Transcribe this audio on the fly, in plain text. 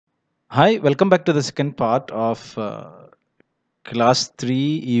Hi, welcome back to the second part of Class 3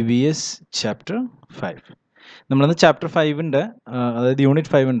 EVS Chapter 5. നമ്മളിന്ന് chapter 5ൻ്റെ അതായത്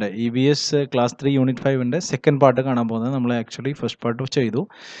unit 5ൻ്റെ EVS class 3 unit 5ൻ്റെ second part കാണാൻ പോകുന്നത്. നമ്മൾ actually first part ചെയ്തു.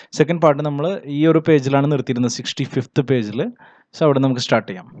 Second part നമ്മൾ ഈ ഒരു പേജിലാണ് നിർത്തിയിരുന്നത്, 65th പേജിൽ. സോ അവിടെ നമുക്ക് സ്റ്റാർട്ട്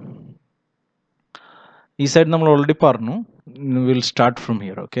ചെയ്യാം. ഈ സൈഡ് നമ്മൾ ഓൾറെഡി പറഞ്ഞു. Will start from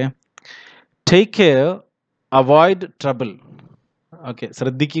here. Okay, take care, avoid trouble. Okay,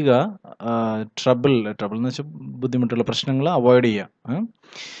 ശ്രദ്ധിക്കുക. ട്രബിൾ എന്ന് വെച്ചാൽ ബുദ്ധിമുട്ടുള്ള പ്രശ്നങ്ങൾ അവോയ്ഡ് ചെയ്യുക.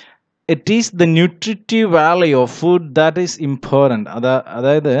 It is the nutritive value of food that is important.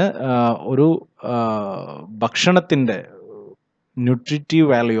 അതായത് ഒരു ഭക്ഷണത്തിൻ്റെ ന്യൂട്രിറ്റീവ്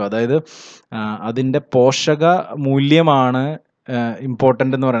വാല്യൂ, അതായത് അതിൻ്റെ പോഷക മൂല്യമാണ്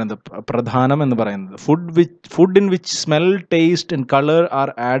ഇമ്പോർട്ടൻ്റ് എന്ന് പറയുന്നത്, പ്രധാനം എന്ന് പറയുന്നത്. Food in which smell, taste and colour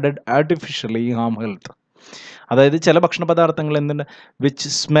R added artificially Ham health. അതായത് ചില ഭക്ഷണ പദാർത്ഥങ്ങൾ എന്തുണ്ട്, വിച്ച്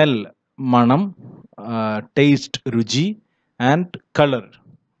സ്മെൽ മണം, ടേസ്റ്റ് രുചി, ആൻഡ് കളർ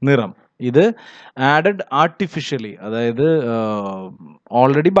നിറം, ഇത് ആഡഡ് ആർട്ടിഫിഷ്യലി, അതായത്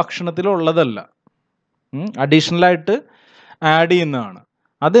ഓൾറെഡി ഭക്ഷണത്തിലുള്ളതല്ല, അഡീഷണലായിട്ട് ആഡ് ചെയ്യുന്നതാണ്.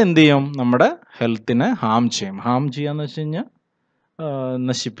 അത് എന്ത് ചെയ്യും, നമ്മുടെ ഹെൽത്തിനെ ഹാം ചെയ്യും. ഹാം ചെയ്യാന്ന് വെച്ച് കഴിഞ്ഞാൽ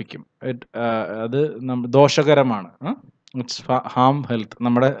നശിപ്പിക്കും. അത് ദോഷകരമാണ്. ഇറ്റ്സ് ഹാം ഹെൽത്ത്,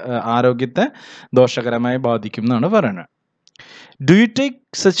 നമ്മുടെ ആരോഗ്യത്തെ ദോഷകരമായി ബാധിക്കും എന്നാണ് പറയുന്നത്. Do you take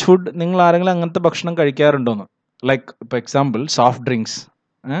such food? നിങ്ങൾ ആരെങ്കിലും അങ്ങനത്തെ ഭക്ഷണം കഴിക്കാറുണ്ടോന്ന്? ലൈക്ക് ഇപ്പോൾ എക്സാമ്പിൾ സോഫ്റ്റ് ഡ്രിങ്ക്സ്.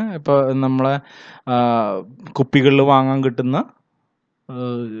 ഇപ്പോൾ നമ്മളെ കുപ്പികളിൽ വാങ്ങാൻ കിട്ടുന്ന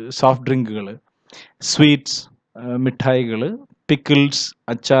soft ഡ്രിങ്കുകൾ, sweets, മിഠായികൾ, pickles,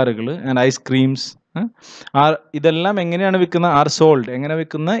 അച്ചാറുകൾ and ice creams, ഇതെല്ലാം എങ്ങനെയാണ് വിൽക്കുന്നത്? ആർ സോൾഡ്, എങ്ങനെ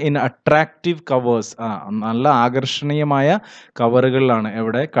വിൽക്കുന്നത്? ഇൻ അട്രാക്റ്റീവ് കവേഴ്സ്, നല്ല ആകർഷണീയമായ കവറുകളിലാണ്.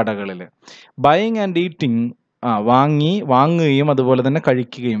 എവിടെ? കടകളിൽ. ബൈയിങ് ആൻഡ് ഈറ്റിംഗ്, വാങ്ങുകയും അതുപോലെ തന്നെ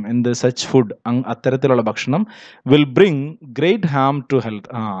കഴിക്കുകയും. എന്ത്? സച്ച് ഫുഡ്, അത്തരത്തിലുള്ള ഭക്ഷണം. Will bring great Ham to health.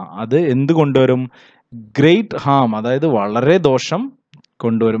 അത് എന്ത് കൊണ്ടുവരും? ഗ്രേറ്റ് ഹാം, അതായത് വളരെ ദോഷം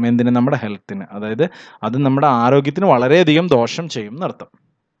കൊണ്ടുവരും. എന്തിന്? നമ്മുടെ ഹെൽത്തിന്. അതായത് അത് നമ്മുടെ ആരോഗ്യത്തിന് വളരെയധികം ദോഷം ചെയ്യും എന്നർത്ഥം.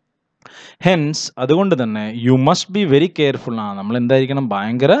 ഹെൻസ്, അതുകൊണ്ട് തന്നെ you must be very careful. നമ്മൾ എന്തായിരിക്കണം?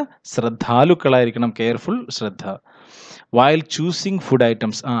 ഭയങ്കര ശ്രദ്ധാലുക്കളായിരിക്കണം. കെയർഫുൾ, ശ്രദ്ധ. വൈൽ ചൂസിങ് ഫുഡ്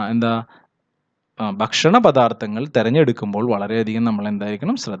ഐറ്റംസ്, എന്താ, ഭക്ഷണ പദാർത്ഥങ്ങൾ തിരഞ്ഞെടുക്കുമ്പോൾ വളരെയധികം നമ്മൾ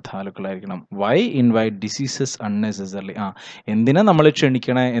എന്തായിരിക്കണം? ശ്രദ്ധാലുക്കളായിരിക്കണം. വൈ ഇൻവൈറ്റ് ഡിസീസസ് അൺനെസസറിലി, എന്തിനാ നമ്മൾ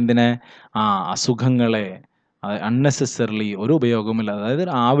ക്ഷണിക്കണേ? എന്തിനെ? അസുഖങ്ങളെ അൺനെസസറിലി, ഒരു ഉപയോഗമില്ല,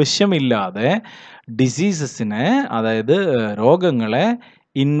 അതായത് ആവശ്യമില്ലാതെ ഡിസീസസിനെ, അതായത് രോഗങ്ങളെ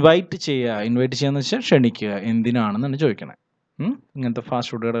ഇൻവൈറ്റ് ചെയ്യാന്ന് വെച്ചാൽ ക്ഷണിക്കുക. എന്തിനാണെന്നാണ് ചോദിക്കണേ. ഇങ്ങനത്തെ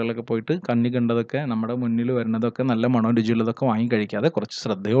ഫാസ്റ്റ് ഫുഡ് കടകളിലൊക്കെ പോയിട്ട് കണ്ണി കണ്ടതൊക്കെ, നമ്മുടെ മുന്നിൽ വരുന്നതൊക്കെ, നല്ല മണവും രുചിയുള്ളതൊക്കെ വാങ്ങി കഴിക്കാതെ കുറച്ച്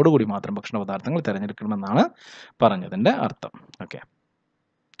ശ്രദ്ധയോടുകൂടി മാത്രം ഭക്ഷണ പദാർത്ഥങ്ങൾ തിരഞ്ഞെടുക്കണമെന്നാണ് പറഞ്ഞതിൻ്റെ അർത്ഥം. Okay,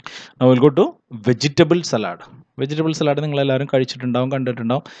 now we'll go to vegetable salad. Vegetable salad നിങ്ങളെല്ലാവരും കഴിച്ചിട്ടുണ്ടാവും,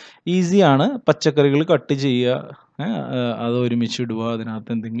 കണ്ടിട്ടുണ്ടാവും. ഈസിയാണ്. പച്ചക്കറികൾ കട്ട് ചെയ്യുക, അത് ഒരുമിച്ച് ഇടുക,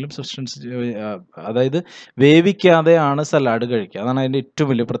 അതിനകത്ത് എന്തെങ്കിലും സബ്സ്റ്റൻസ്, അതായത് വേവിക്കാതെയാണ് സലാഡ് കഴിക്കുക. അതാണ് അതിൻ്റെ ഏറ്റവും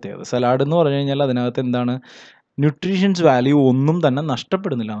വലിയ പ്രത്യേകത. സലാഡ് എന്ന് പറഞ്ഞു കഴിഞ്ഞാൽ അതിനകത്ത് എന്താണ്, ന്യൂട്രീഷ്യൻസ് വാല്യൂ ഒന്നും തന്നെ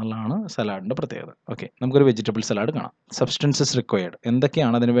നഷ്ടപ്പെടുന്നില്ല എന്നുള്ളതാണ് സലാഡിൻ്റെ പ്രത്യേകത. ഓക്കെ, നമുക്കൊരു വെജിറ്റബിൾ സലാഡ് കാണാം. സബ്സ്റ്റൻസസ് റിക്വയർഡ്,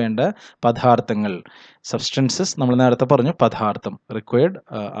 എന്തൊക്കെയാണ് അതിന് വേണ്ട പദാർത്ഥങ്ങൾ? സബ്സ്റ്റൻസസ് നമ്മൾ നേരത്തെ പറഞ്ഞു, പദാർത്ഥം. റിക്വയർഡ്,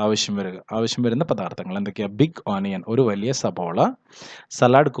 ആവശ്യം വരുന്ന പദാർത്ഥങ്ങൾ എന്തൊക്കെയാണ്? ബിഗ് ഓണിയൻ, ഒരു വലിയ സബോള.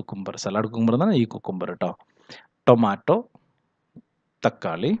 സലാഡ് കുക്കുംബർ എന്ന് പറഞ്ഞാൽ ഈ കുക്കുംബർ കേട്ടോ. ടൊമാറ്റോ,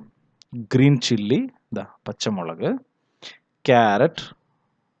 തക്കാളി. ഗ്രീൻ ചില്ലി, പച്ചമുളക്. ക്യാരറ്റ്,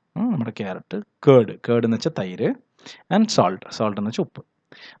 നമ്മുടെ ക്യാരറ്റ്. കേർഡ് എന്ന് വെച്ചാൽ തൈര്. ആൻഡ് സോൾട്ട് എന്ന് വെച്ചാൽ ഉപ്പ്.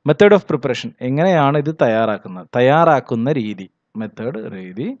 മെത്തേഡ് ഓഫ് പ്രിപ്പറേഷൻ, എങ്ങനെയാണ് ഇത് തയ്യാറാക്കുന്ന രീതി.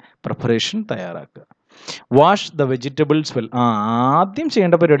 രീതി, പ്രിപ്പറേഷൻ, തയ്യാറാക്കുക. വാഷ് ദ വെജിറ്റബിൾസ് വെൽ, ആദ്യം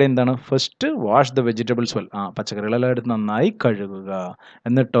ചെയ്യേണ്ട പരിപാടി എന്താണ്? First wash the vegetables well, പച്ചക്കറികളെല്ലാം എടുത്ത് നന്നായി കഴുകുക.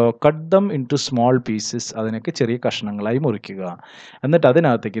 എന്നിട്ടോ cut them in to small pieces, അതിനൊക്കെ ചെറിയ കഷ്ണങ്ങളായി മുറിക്കുക. എന്നിട്ട്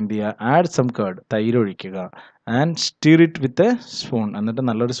അതിനകത്തേക്ക് എന്ത് ചെയ്യുക? ആഡ് സം കേർഡ്, തൈര് ഒഴിക്കുക. And stir it with a spoon, എന്നിട്ട്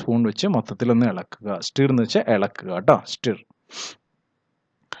നല്ലൊരു സ്പൂൺ വെച്ച് മൊത്തത്തിലൊന്ന് ഇളക്കുക. സ്റ്റിർ എന്ന് വെച്ചാൽ ഇളക്കുക കേട്ടോ, സ്റ്റിർ.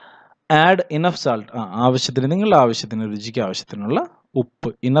 ആഡ് ഇനഫ് സാൾട്ട്, നിങ്ങളുടെ ആവശ്യത്തിന്, രുചിക്ക് ആവശ്യത്തിനുള്ള ഉപ്പ്.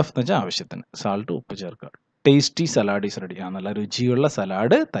 ഇനഫ് എന്ന് വെച്ചാൽ ആവശ്യത്തിന്, സാൾട്ട്, ഉപ്പ് ചേർക്കുക. ടേസ്റ്റി സലാഡ് ഈസ് റെഡി, നല്ല രുചിയുള്ള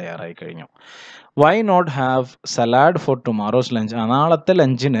സലാഡ് തയ്യാറായി കഴിഞ്ഞു. Why not have salad four tomorrow's lunch, നാളത്തെ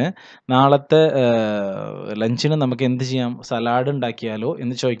ലഞ്ചിന് നമുക്ക് എന്ത് ചെയ്യാം? സലാഡ് ഉണ്ടാക്കിയാലോ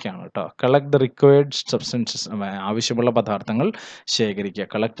എന്ന് ചോദിക്കുകയാണ് കേട്ടോ. കളക്ട് ദ റിക്വയർഡ് സബ്സ്റ്റൻസസ്, ആവശ്യമുള്ള പദാർത്ഥങ്ങൾ ശേഖരിക്കുക.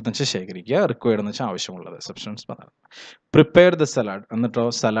 കളക്ട് എന്ന് വെച്ചാൽ ശേഖരിക്കുക, റിക്വയർഡ് എന്ന് വെച്ചാൽ ആവശ്യമുള്ളത്, സബ്സ്റ്റൻസ് പദാർത്ഥം. പ്രിപ്പയർ ദ സലാഡ്, എന്നിട്ടോ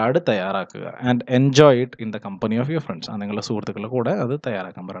സലാഡ് തയ്യാറാക്കുക. And enjoy it in the company of your friends. നിങ്ങളുടെ സുഹൃത്തുക്കളുടെ കൂടെ അത്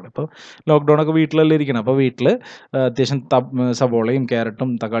തയ്യാറാക്കാൻ പറയണം. ഇപ്പോൾ ലോക്ക്ഡൗൺ ഒക്കെ വീട്ടിലെല്ലാം ഇരിക്കണം. അപ്പോൾ വീട്ടിൽ അത്യാവശ്യം സബോളയും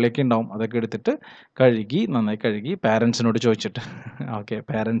ക്യാരറ്റും തക്കാളിയൊക്കെ ഉണ്ടാവും. അതൊക്കെ എടുത്തിട്ട് കഴുകി, നന്നായി കഴുകി, പാരൻസിനോട് ചോദിച്ചിട്ട് ഓക്കെ,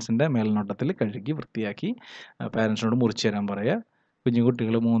 പാരൻസിൻ്റെ മേൽനോട്ടത്തിൽ കഴുകി വൃത്തിയാക്കി പാരൻസിനോട് മുറിച്ച് തരാൻ പറയുക. കുഞ്ഞു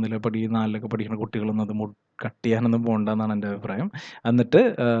കുട്ടികൾ 3-ൽ 4-ലൊക്കെ പഠിക്കുന്ന കുട്ടികളൊന്നും അത് കട്ട് ചെയ്യാനൊന്നും പോകണ്ടെന്നാണ് എൻ്റെ അഭിപ്രായം. എന്നിട്ട്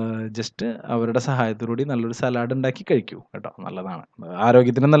ജസ്റ്റ് അവരുടെ സഹായത്തോടുകൂടി നല്ലൊരു സലാഡ് ഉണ്ടാക്കി കഴിക്കൂ കേട്ടോ. നല്ലതാണ്,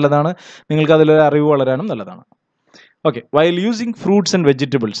 ആരോഗ്യത്തിനും നല്ലതാണ്, നിങ്ങൾക്ക് അതിലൊരു അറിവ് വളരാനും നല്ലതാണ്. Okay, while using fruits and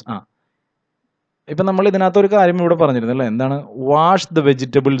vegetables. ഇപ്പം നമ്മൾ ഇതിനകത്തൊരു കാര്യം ഇവിടെ പറഞ്ഞിരുന്നല്ലോ, എന്താണ്? Wash the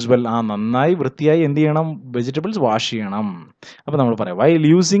vegetables well. നന്നായി വൃത്തിയായി എന്ത് ചെയ്യണം? വെജിറ്റബിൾസ് വാഷ് ചെയ്യണം. അപ്പോൾ നമ്മൾ പറയാം while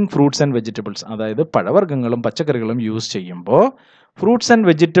using fruits and vegetables, അതായത് പഴവർഗ്ഗങ്ങളും പച്ചക്കറികളും യൂസ് ചെയ്യുമ്പോൾ fruits and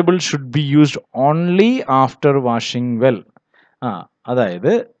vegetables should be used only after washing well. അതായത്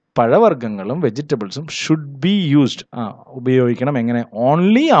പഴവർഗ്ഗങ്ങളും വെജിറ്റബിൾസും ഷുഡ് ബി യൂസ്ഡ്, ഉപയോഗിക്കണം എങ്ങനെ?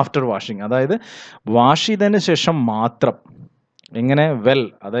 ഓൺലി ആഫ്റ്റർ വാഷിംഗ്, അതായത് വാഷ് ചെയ്തതിന് ശേഷം മാത്രം. എങ്ങനെ? വെൽ,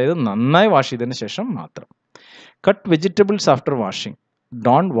 അതായത് നന്നായി വാഷ് ചെയ്തതിന് ശേഷം മാത്രം. Cut vegetables after washing,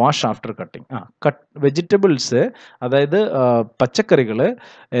 don't wash after cutting. Cut vegetables, അതായത് പച്ചക്കറികൾ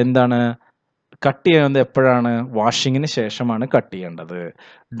എന്താണ് കട്ട് ചെയ്യുന്നത് എപ്പോഴാണ്? വാഷിങ്ങിന് ശേഷമാണ് കട്ട് ചെയ്യേണ്ടത്.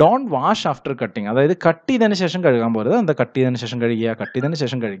 ഡോണ്ട് വാഷ് ആഫ്റ്റർ കട്ടിങ്, അതായത് കട്ട് ചെയ്തതിന് ശേഷം കഴുകാൻ പോരുത്. എന്താ കട്ട് ചെയ്തതിന് ശേഷം കഴുകുക? കട്ട് ചെയ്തതിന്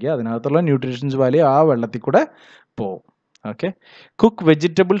ശേഷം കഴുകുക, അതിനകത്തുള്ള ന്യൂട്രീഷൻസ് വാല്യൂ ആ വെള്ളത്തിൽ കൂടെ പോവും. Okay, cook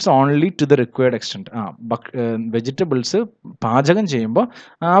vegetables only to the required extent. Vegetables പാചകം ചെയ്യുമ്പോൾ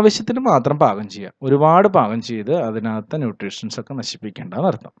ആവശ്യത്തിന് മാത്രം പാകം ചെയ്യുക. ഒരുപാട് പാകം ചെയ്ത് അതിനകത്ത് ന്യൂട്രീഷൻസ് ഒക്കെ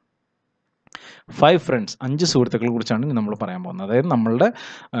നശിപ്പിക്കേണ്ടതെന്ന് അർത്ഥം. 5 ഫ്രണ്ട്സ്, 5 സുഹൃത്തുക്കളെ കുറിച്ചാണ് ഇനി നമ്മൾ പറയാൻ പോകുന്നത്. അതായത് നമ്മളുടെ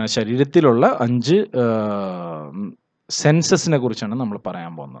ശരീരത്തിലുള്ള 5 സെൻസസിനെ കുറിച്ചാണ് നമ്മൾ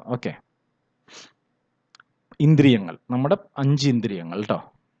പറയാൻ പോകുന്നത്. ഓക്കെ, ഇന്ദ്രിയങ്ങൾ, നമ്മുടെ 5 ഇന്ദ്രിയങ്ങൾ കേട്ടോ.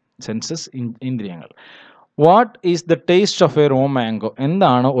 സെൻസസ്, ഇന്ദ്രിയങ്ങൾ. What is the taste of A raw mango?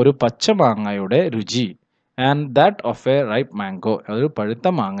 എന്താണ് ഒരു പച്ച മാങ്ങയുടെ രുചി? And that of A ripe mango, അതൊരു പഴുത്ത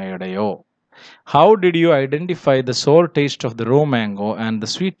മാങ്ങയുടെയോ? How did you identify the sour taste of the raw mango and the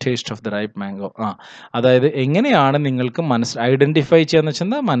sweet taste of the ripe mango? അതായത് എങ്ങനെയാണ് നിങ്ങൾക്ക് ഐഡൻറ്റിഫൈ ചെയ്യാന്ന്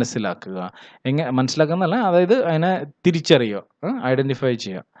വെച്ചാൽ മനസ്സിലാക്കുക. മനസ്സിലാക്കുക എന്നല്ല, അതായത് അതിനെ തിരിച്ചറിയുക, ഐഡൻറ്റിഫൈ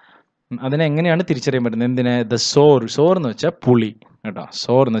ചെയ്യുക. അതിനെ എങ്ങനെയാണ് തിരിച്ചറിയാൻ പറ്റുന്നത്? എന്തിനെ? ദ സോർ എന്ന് വെച്ചാൽ പുളി കേട്ടോ.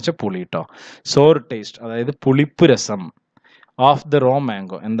 സോർ എന്ന് വെച്ചാൽ പുളി കേട്ടോ. സോർ ടേസ്റ്റ്, അതായത് പുളിപ്പ് രസം. ഓഫ് ദ റോ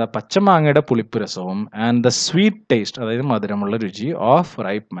മാംഗോ, എന്താ? പച്ചമാങ്ങയുടെ പുളിപ്പ് രസവും. ആൻഡ് ദ സ്വീറ്റ് ടേസ്റ്റ്, അതായത് മധുരമുള്ള രുചി. ഓഫ്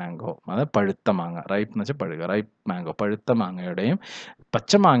റൈപ്പ് മാംഗോ, അതായത് പഴുത്ത മാങ്ങ. റൈപ്പ് എന്ന് വെച്ചാൽ പഴുക, റൈപ്പ് മാംഗോ, പഴുത്ത മാങ്ങയുടെയും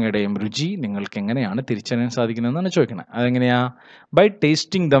പച്ചമാങ്ങയുടെയും രുചി നിങ്ങൾക്ക് എങ്ങനെയാണ് തിരിച്ചറിയാൻ സാധിക്കുന്നതെന്നാണ് ചോദിക്കുന്നത്. അതെങ്ങനെയാ? By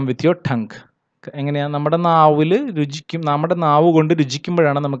tasting dum with your tongue. എങ്ങനെയാ? നമ്മുടെ നാവിൽ രുചിക്കും, നമ്മുടെ നാവ് കൊണ്ട്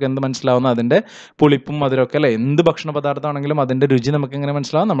രുചിക്കുമ്പോഴാണ് നമുക്ക് എന്ത് മനസ്സിലാവുന്നത്? അതിൻ്റെ പുളിപ്പും മധുരമൊക്കെ അല്ലേ? എന്ത് ഭക്ഷണ പദാർത്ഥമാണെങ്കിലും അതിൻ്റെ രുചി നമുക്ക് എങ്ങനെ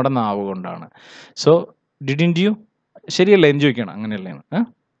മനസ്സിലാവും? നമ്മുടെ നാവ് കൊണ്ടാണ്. So didn't U? ശരിയല്ലേ എന്ന് ചോദിക്കണം, അങ്ങനെയല്ലേ?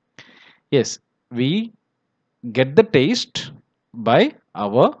 Yes, we get the taste by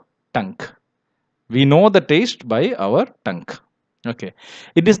our tongue. We know the taste by our tongue. Okay,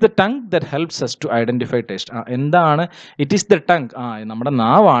 it is the tongue that helps us to identify taste. എന്താണ്? ഇറ്റ് ഈസ് ദ ടങ്, നമ്മുടെ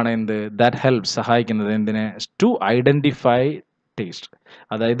നാവാണ് എന്ത്? That helps, സഹായിക്കുന്നത്. എന്തിനെ? To identify taste,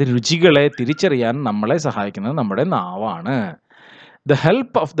 അതായത് രുചികളെ തിരിച്ചറിയാൻ നമ്മളെ സഹായിക്കുന്നത് നമ്മുടെ നാവാണ്. The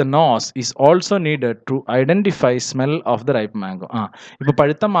help of the nose is also needed to identify smell of the ripe mango. ഇപ്പോൾ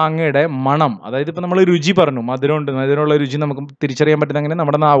പഴുത്ത മാങ്ങയുടെ മണം, അതായത് ഇപ്പോൾ നമ്മൾ രുചി പറഞ്ഞു, മധുരമുണ്ട്, മധുരമുള്ള രുചി നമുക്ക് തിരിച്ചറിയാൻ പറ്റുന്നത് എങ്ങനെ?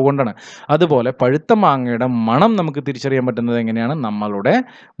 നമ്മുടെ നാവ് കൊണ്ടാണ്. അതുപോലെ പഴുത്ത മാങ്ങയുടെ മണം നമുക്ക് തിരിച്ചറിയാൻ പറ്റുന്നത് എങ്ങനെയാണ്? നമ്മളുടെ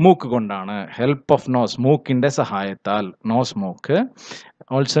മൂക്ക് കൊണ്ടാണ്. ഹെൽപ്പ് ഓഫ് നോസ്, മൂക്കിൻ്റെ സഹായത്താൽ. നോസ്, മൂക്ക്.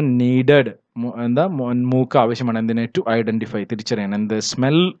 ഓൾസോ നീഡഡ്, എന്താ? മൂക്ക് ആവശ്യമാണ്. എന്തിനെ? ടു ഐഡൻറ്റിഫൈ, തിരിച്ചറിയാൻ. എന്ത്?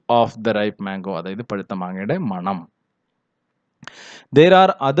 Smell of the ripe mango, അതായത് പഴുത്ത മാങ്ങയുടെ മണം. There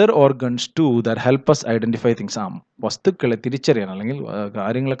are other organs too that help us identify things. വസ്തുക്കളെ തിരിച്ചറിയാൻ, അല്ലെങ്കിൽ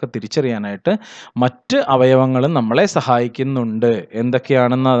കാര്യങ്ങളൊക്കെ തിരിച്ചറിയാനായിട്ട് മറ്റ് അവയവങ്ങളും നമ്മളെ സഹായിക്കുന്നുണ്ട്.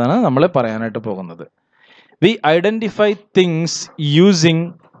 എന്തൊക്കെയാണെന്നതാണ് നമ്മൾ പറയാനായിട്ട് പോകുന്നത്. We identify things using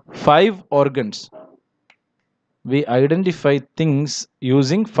 5 organs. We identify things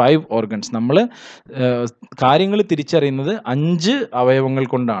using 5 organs. നമ്മൾ കാര്യങ്ങൾ തിരിച്ചറിയുന്നത് 5 അവയവങ്ങൾ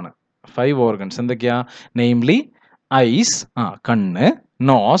കൊണ്ടാണ്. 5 organs എന്തൊക്കെയാ? നെയിംലി ഐസ്, കണ്ണ്.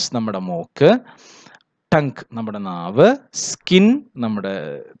 നോസ്, നമ്മുടെ മൂക്ക്. ടങ്, നമ്മുടെ നാവ്. സ്കിൻ, നമ്മുടെ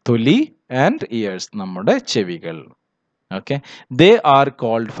തൊലി. ആൻഡ് ഇയേഴ്സ്, നമ്മുടെ ചെവികൾ. Okay, they are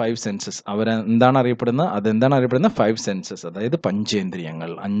called 5 census. അവരെന്താണ് അറിയപ്പെടുന്നത്? അതെന്താണ് അറിയപ്പെടുന്നത്? 5 സെൻസസ്, അതായത്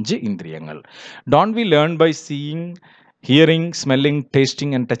പഞ്ചേന്ദ്രിയങ്ങൾ, 5 ഇന്ദ്രിയങ്ങൾ. Don't we learn by seeing, hearing, smelling,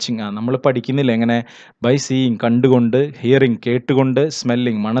 tasting and touching. നമ്മൾ പഠിക്കുന്നില്ല എങ്ങനെ? ബൈ സീയിങ്, കണ്ടുകൊണ്ട്. ഹിയറിങ്, കേട്ടുകൊണ്ട്.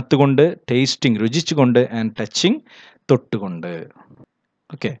 Smelling, മണത്തുകൊണ്ട്. Tasting, രുചിച്ചുകൊണ്ട്. And touching, തൊട്ടുകൊണ്ട്.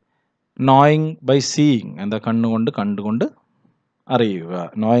 Okay, knowing by seeing, എന്താ കണ്ടുകൊണ്ട് അറിയുക.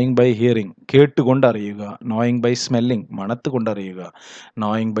 നോയിങ് ബൈ ഹിയറിങ്, കേട്ടുകൊണ്ട് അറിയുക. നോയിങ് ബൈ സ്മെല്ലിങ്, മണത്തുകൊണ്ട് അറിയുക.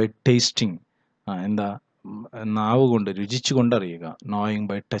 നോയിങ് ബൈ ടേസ്റ്റിംഗ്, എന്താ നാവ് കൊണ്ട് രുചിച്ചുകൊണ്ട് അറിയുക. നോയിങ്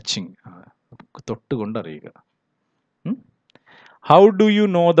ബൈ ടച്ചിങ്, തൊട്ടുകൊണ്ട് അറിയുക. How do you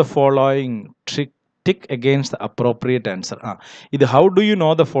know the following tick against the appropriate answer. ഇത് how do you know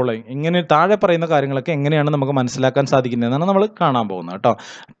the following, ഇങ്ങനെ താഴെ പറയുന്ന കാര്യങ്ങളൊക്കെ എങ്ങനെയാണ് നമുക്ക് മനസ്സിലാക്കാൻ സാധിക്കുന്നതെന്നാണ് നമ്മൾ കാണാൻ പോകുന്നത് കേട്ടോ.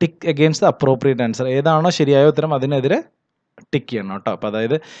 Tick against the appropriate answer, ഏതാണോ ശരിയായ ഉത്തരം അതിനെതിരെ ടിക്ക് ചെയ്യണം കേട്ടോ. അപ്പോൾ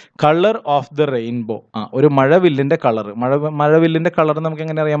അതായത് കളർ ഓഫ് ദ റെയിൻബോ, ഒരു മഴവില്ലിൻ്റെ കളർ. മഴവില്ലിൻ്റെ കളർ നമുക്ക്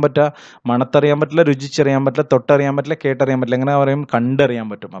എങ്ങനെ അറിയാൻ പറ്റുക? മണത്തറിയാൻ പറ്റില്ല, രുചിച്ചറിയാൻ പറ്റില്ല, തൊട്ടറിയാൻ പറ്റില്ല, കേട്ടറിയാൻ പറ്റില്ല. എങ്ങനെ പറയും? കണ്ടറിയാൻ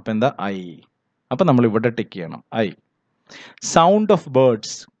പറ്റും. അപ്പോൾ എന്താ? ഐ. അപ്പോൾ നമ്മൾ ഇവിടെ ടിക്ക് ചെയ്യണം ഐ. സൗണ്ട് ഓഫ്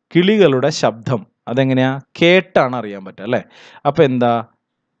ബേർഡ്സ്, കിളികളുടെ ശബ്ദം, അതെങ്ങനെയാ? കേട്ടാണ് അറിയാൻ പറ്റുക അല്ലേ? അപ്പോൾ എന്താ?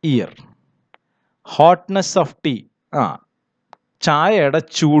 ഇയർ. ഹോട്ട്നെസ് ഓഫ് ടീ, ചായയുടെ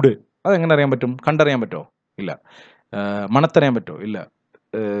ചൂട്, അതെങ്ങനെ അറിയാൻ പറ്റും? കണ്ടറിയാൻ പറ്റുമോ? ഇല്ല. മണത്തറിയാൻ പറ്റുമോ? ഇല്ല.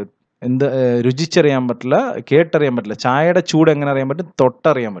 എന്ത് രുചിച്ചറിയാൻ പറ്റില്ല, കേട്ടറിയാൻ പറ്റില്ല. ചായയുടെ ചൂട് എങ്ങനെ അറിയാൻ പറ്റും?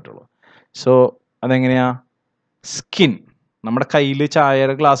 തൊട്ടറിയാൻ പറ്റുള്ളൂ. സോ അതെങ്ങനെയാ? സ്കിൻ. നമ്മുടെ കയ്യിൽ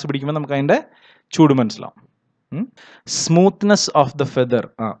ചായയുടെ ഗ്ലാസ് പിടിക്കുമ്പോൾ നമുക്ക് അതിൻ്റെ ചൂട് മനസ്സിലാവും. സ്മൂത്ത്നെസ് ഓഫ് ദ ഫെദർ,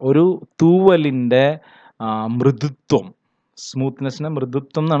 ഒരു തൂവലിൻ്റെ മൃദുത്വം. സ്മൂത്ത്നെസ്സിനെ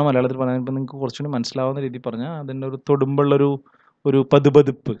മൃദുത്വം എന്നാണ് മലയാളത്തിൽ പറയുന്നത്. ഇപ്പം നിങ്ങൾക്ക് കുറച്ചുകൂടി മനസ്സിലാവുന്ന രീതിയിൽ പറഞ്ഞാൽ അതിൻ്റെ ഒരു തൊടുമ്പുള്ളൊരു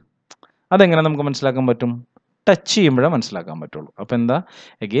പതുപതുപ്പ്, അതെങ്ങനെ നമുക്ക് മനസ്സിലാക്കാൻ പറ്റും? ടച്ച് ചെയ്യുമ്പോഴേ മനസ്സിലാക്കാൻ പറ്റുള്ളൂ. അപ്പം എന്താ?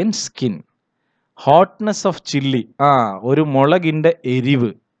 Again skin. Hotness of chilli, ഒരു മുളകിൻ്റെ എരിവ്,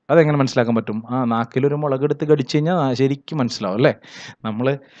 അതെങ്ങനെ മനസ്സിലാക്കാൻ പറ്റും? നാക്കിലൊരു മുളകെടുത്ത് കടിച്ചു കഴിഞ്ഞാൽ ശരിക്കും മനസ്സിലാവും അല്ലേ? നമ്മൾ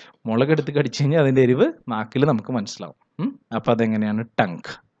മുളകെടുത്ത് കടിച്ചു കഴിഞ്ഞാൽ അതിൻ്റെ എരിവ് നാക്കിൽ നമുക്ക് മനസ്സിലാവും. അപ്പോൾ അതെങ്ങനെയാണ്?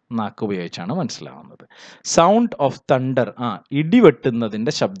 ടങ്, നാക്ക് ഉപയോഗിച്ചാണ് മനസ്സിലാവുന്നത്. സൗണ്ട് ഓഫ് തണ്ടർ,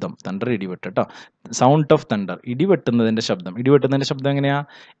 ഇടിവെട്ടുന്നതിൻ്റെ ശബ്ദം. തണ്ടർ ഇടിവെട്ട് കേട്ടോ. സൗണ്ട് ഓഫ് തണ്ടർ, ഇടിവെട്ടുന്നതിൻ്റെ ശബ്ദം. ഇടിവെട്ടുന്നതിൻ്റെ ശബ്ദം എങ്ങനെയാ?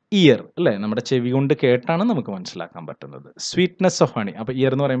 ഇയർ അല്ലേ? നമ്മുടെ ചെവി കൊണ്ട് കേട്ടാണ് നമുക്ക് മനസ്സിലാക്കാൻ പറ്റുന്നത്. സ്വീറ്റ്നെസ് ഓഫ് ഹണി, അപ്പോൾ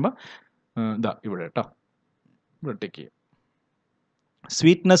ഇയർ എന്ന് പറയുമ്പോൾ ഇതാ ഇവിടെ കേട്ടോ, ഇവിടെ ടിക്ക് ചെയ്യും.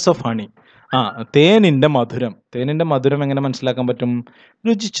 സ്വീറ്റ്നെസ് ഓഫ് ഹണി, തേനിൻ്റെ മധുരം. തേനിൻ്റെ മധുരം എങ്ങനെ മനസ്സിലാക്കാൻ പറ്റും?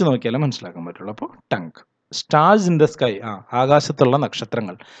 രുചിച്ച് നോക്കിയാലേ മനസ്സിലാക്കാൻ പറ്റുള്ളൂ. അപ്പോൾ tongue. Stars in the sky, ആകാശത്തുള്ള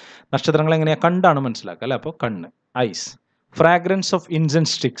നക്ഷത്രങ്ങൾ. നക്ഷത്രങ്ങൾ എങ്ങനെയാണ്? കണ്ടാണ് മനസ്സിലാക്കുക അല്ലേ? അപ്പോൾ കണ്ണ്, ice. Fragrance of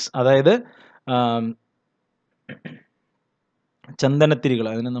incense sticks, അതായത് ചന്ദനത്തിരികൾ.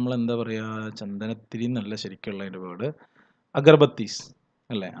 അതിന് നമ്മൾ എന്താ പറയുക? ചന്ദനത്തിരി എന്നല്ല ശരിക്കുള്ള അതിൻ്റെ വേർഡ്, അഗർബത്തീസ്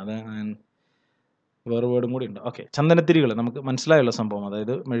അല്ലേ? അത് വേറെ വേർഡും കൂടി ഉണ്ട്. ഓക്കെ, ചന്ദനത്തിരികൾ നമുക്ക് മനസ്സിലായുള്ള സംഭവം.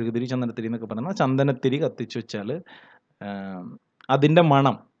 അതായത് മെഴുകുതിരി, ചന്ദനത്തിരി എന്നൊക്കെ പറഞ്ഞാൽ ചന്ദനത്തിരി കത്തിച്ച് വെച്ചാൽ അതിൻ്റെ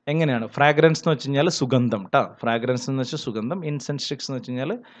മണം എങ്ങനെയാണ്? ഫ്രാഗ്രൻസ് എന്ന് വെച്ച് കഴിഞ്ഞാൽ സുഗന്ധം കേട്ടോ. ഫ്രാഗ്രൻസ് എന്ന് വെച്ചാൽ സുഗന്ധം. ഇൻസെൻസ് സ്റ്റിക്സ് എന്ന് വെച്ച്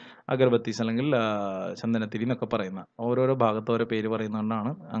കഴിഞ്ഞാൽ അഗർബത്തീസ് അല്ലെങ്കിൽ ചന്ദനത്തിരി എന്നൊക്കെ പറയുന്ന, ഓരോരോ ഭാഗത്ത് ഓരോ പേര്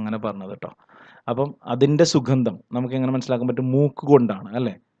പറയുന്നതുകൊണ്ടാണ് അങ്ങനെ പറഞ്ഞത് കേട്ടോ. അപ്പം അതിൻ്റെ സുഗന്ധം നമുക്ക് എങ്ങനെ മനസ്സിലാക്കാൻ പറ്റും? മൂക്ക് കൊണ്ടാണ്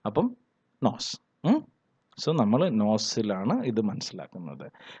അല്ലേ? അപ്പം നോസ്. സോ നമ്മൾ നോസിലാണ് ഇത് മനസ്സിലാക്കുന്നത്.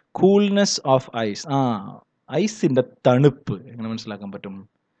 കൂൾനെസ് ഓഫ് ഐസ്, ഐസിൻ്റെ തണുപ്പ് എങ്ങനെ മനസ്സിലാക്കാൻ പറ്റും?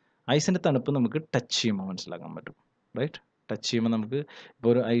 ഐസിൻ്റെ തണുപ്പ് നമുക്ക് ടച്ച് ചെയ്യുമ്പോൾ മനസ്സിലാക്കാൻ പറ്റും. റൈറ്റ്? ടച്ച് ചെയ്യുമ്പോൾ നമുക്ക് ഇപ്പോൾ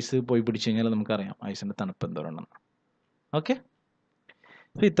ഒരു ഐസ് പോയി പിടിച്ചു കഴിഞ്ഞാൽ നമുക്കറിയാം ഐസിൻ്റെ തണുപ്പ് എന്തോരണ്ടെന്ന്. ഓക്കെ,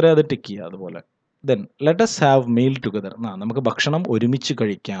 അപ്പോൾ ഇത്രയും അത് ടിക്ക് ചെയ്യുക. അതുപോലെ then let us have meal together, നമുക്ക് ഭക്ഷണം ഒരുമിച്ച്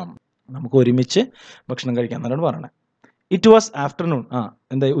കഴിക്കാം. നമുക്ക് ഒരുമിച്ച് ഭക്ഷണം കഴിക്കാം എന്നാണ് പറയണത്. ഇറ്റ് വാസ് ആഫ്റ്റർനൂൺ,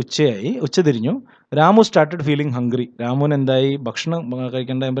 എന്തായി? ഉച്ചയായി, ഉച്ച തിരിഞ്ഞു. രാമു സ്റ്റാർട്ടഡ് ഫീലിംഗ് ഹംഗ്രി, രാമുവിന് എന്തായി? ഭക്ഷണം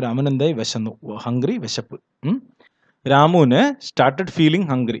കഴിക്കേണ്ടപ്പോൾ രാമുവിന് എന്തായി? വിശന്നു. ഹംഗ്രി, വിശപ്പ്. രാമുവിന് സ്റ്റാർട്ടഡ് ഫീലിംഗ്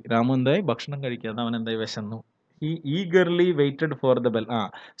ഹംഗ്രി, രാമു എന്തായി? ഭക്ഷണം കഴിക്കാതെ അവൻ എന്തായി? വിശന്നു. ഈ eagerly waited for the bell,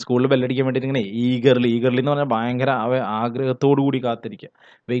 സ്കൂളിൽ ബെല്ലടിക്കാൻ വേണ്ടിയിട്ട് ഇങ്ങനെ ഈഗർലി എന്ന് പറഞ്ഞാൽ ഭയങ്കര ആഗ്രഹത്തോടു കൂടി കാത്തിരിക്കുക.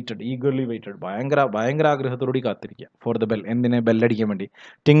 വെയിറ്റഡ്, ഈഗർലി വെയിറ്റഡ്, ഭയങ്കര ആഗ്രഹത്തോടു കൂടി കാത്തിരിക്കുക. ഫോർ ദ ബെൽ, എന്തിനെ? ബെല്ലടിക്കാൻ വേണ്ടി.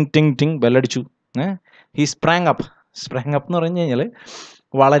 ടിങ് ടിങ് ടിങ്, ബെല്ലടിച്ചു. ഹി സ്പ്രാങ് അപ്പ് എന്ന് പറഞ്ഞു കഴിഞ്ഞാൽ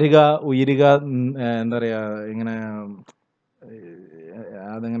വളരുക, ഉയരുക, എന്താ പറയുക, ഇങ്ങനെ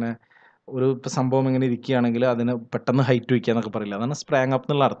അതിങ്ങനെ ഒരു സംഭവം ഇങ്ങനെ ഇരിക്കുകയാണെങ്കിൽ അതിന് പെട്ടെന്ന് ഹൈറ്റ് വയ്ക്കുക എന്നൊക്കെ പറയില്ല, അതാണ് സ്പ്രാങ് അപ്പ്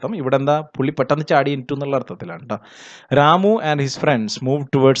എന്നുള്ള അർത്ഥം. ഇവിടെ എന്താ? പുള്ളി പെട്ടെന്ന് ചാടി ഇട്ടു എന്നുള്ള അർത്ഥത്തിലാണ് കേട്ടോ. Ramu and his friends move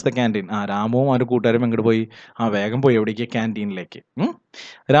towards the canteen, രാമുവും അവരുടെ കൂട്ടുകാരും എങ്ങോട്ട് പോയി? വേഗം പോയി എവിടേക്ക്? ക്യാൻറ്റീനിലേക്ക്.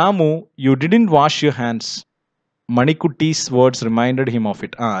 Ramu, U didn't wash your hands, മണിക്കുട്ടീസ് words reminded him of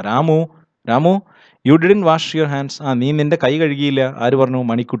it. Ramu U didn't wash your hands, നീ നിന്റെ കൈ കഴുകിയില്ല. ആര് പറഞ്ഞു?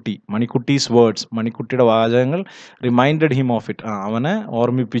 മണിക്കുട്ടി. മണിക്കുട്ടീസ് വേർഡ്സ്, മണിക്കുട്ടിയുടെ വാചകങ്ങൾ റിമൈൻഡഡ് ഹിം ഓഫ് ഇറ്റ്, അവനെ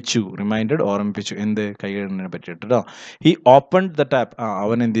ഓർമ്മിപ്പിച്ചു. ഓർമ്മിപ്പിച്ചു എന്ത്? കൈ കഴുകുന്നതിനെ പറ്റിയിട്ട് കേട്ടോ. ഹി ഓപ്പൺഡ് ദ ടാപ്പ്,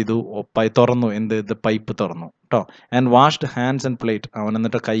 അവൻ എന്ത് ചെയ്തു? തുറന്നു. എന്ത്? പൈപ്പ് തുറന്നു കേട്ടോ. And washed hands and plate, അവൻ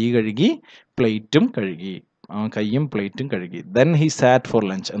എന്നിട്ട് കൈ കഴുകി, പ്ലേറ്റും കഴുകി. അവൻ കൈയും പ്ലേറ്റും കഴുകി. Then he SAT for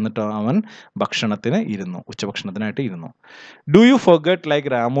lunch. എന്നിട്ട് അവൻ ഭക്ഷണത്തിന് ഇരുന്നു, ഉച്ചഭക്ഷണത്തിനായിട്ട് ഇരുന്നു. Do you forget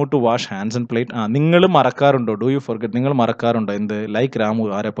like Ramu to wash hands and plate? നിങ്ങൾ മറക്കാറുണ്ടോ? ഡു യു ഫൊർഗെറ്റ്, നിങ്ങൾ മറക്കാറുണ്ടോ എന്ത്? ലൈക്ക് രാമു,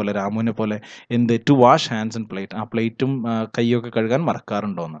 ആരെ പോലെ? രാമുവിനെ പോലെ എന്ത്? To wash hands and plate, ആ പ്ലേറ്റും കൈയൊക്കെ കഴുകാൻ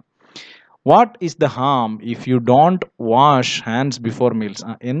മറക്കാറുണ്ടോ എന്ന്. What is the Ham if you don't wash hands before meals?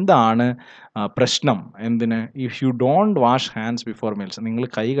 എന്താണ് പ്രശ്നം? എന്തിന്? If you don't wash hands before meals, നിങ്ങൾ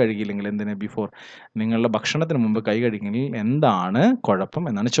കൈ കഴുകിയില്ലെങ്കിൽ, എന്തിന്? ബിഫോർ, നിങ്ങളുടെ ഭക്ഷണത്തിന് മുമ്പ് കൈ കഴുകിയെങ്കിൽ എന്താണ് കുഴപ്പം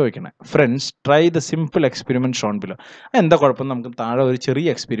എന്നാണ് ചോദിക്കുന്നത്. Friends, try the simple experiment Sean below. എന്താ കുഴപ്പം? നമുക്ക് താഴെ ഒരു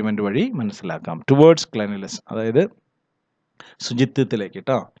ചെറിയ എക്സ്പെരിമെൻറ്റ് വഴി മനസ്സിലാക്കാം. ടുവേർഡ്സ് ക്ലെൻലിനെസ്, അതായത് ശുചിത്വത്തിലേക്ക്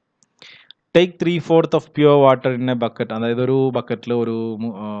കേട്ടോ. Take 3/4 of pure water in A bucket, അതായത് ഒരു ബക്കറ്റിൽ ഒരു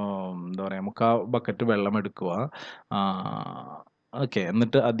എന്താ പറയുക, 1/4 ബക്കറ്റ് വെള്ളം എടുക്കുക. ഓക്കെ,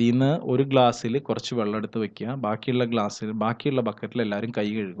 എന്നിട്ട് അതിൽ നിന്ന് ഒരു ഗ്ലാസ്സിൽ കുറച്ച് വെള്ളം എടുത്ത് വെക്കുക. ബാക്കിയുള്ള ബക്കറ്റിൽ എല്ലാവരും കൈ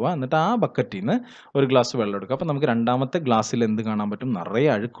കഴുകുക. എന്നിട്ട് ആ ബക്കറ്റിൽ നിന്ന് ഒരു ഗ്ലാസ് വെള്ളം എടുക്കുക. അപ്പോൾ നമുക്ക് രണ്ടാമത്തെ ഗ്ലാസ്സിൽ എന്ത് കാണാൻ പറ്റും? നിറയെ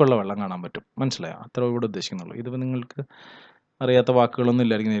അഴുക്കുള്ള വെള്ളം കാണാൻ പറ്റും. മനസ്സിലായോ? അത്ര ഇവിടെ ഉദ്ദേശിക്കുന്നുള്ളൂ. ഇതിപ്പോൾ നിങ്ങൾക്ക് അറിയാത്ത വാക്കുകളൊന്നും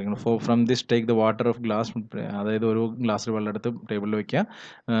ഇല്ലായിരിക്കും. From this take the water of glass, അതായത് ഒരു ഗ്ലാസ്സിൽ വെള്ളം എടുത്ത് ടേബിളിൽ വയ്ക്കുക.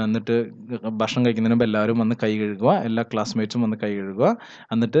 എന്നിട്ട് ഭക്ഷണം കഴിക്കുന്നതിന് മുമ്പ് എല്ലാവരും വന്ന് കൈ കഴുകുക, എല്ലാ ക്ലാസ്മേറ്റ്സും വന്ന് കൈ കഴുകുക.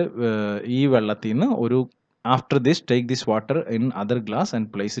 എന്നിട്ട് ഈ വെള്ളത്തിൽ നിന്ന് ഒരു after this take this water in other glass and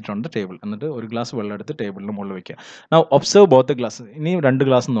place it on the table. എന്നിട്ട് ഒരു ഗ്ലാസ് വെള്ളം എടുത്ത് ടേബിളിന് മുകളിൽ വയ്ക്കുക. Now observe both the glass. ഇനി രണ്ട്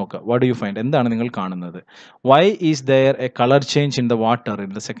ഗ്ലാസ് നോക്കുക. What do you find? എന്താണ് നിങ്ങൾ കാണുന്നത്? Y is there A colour change in the water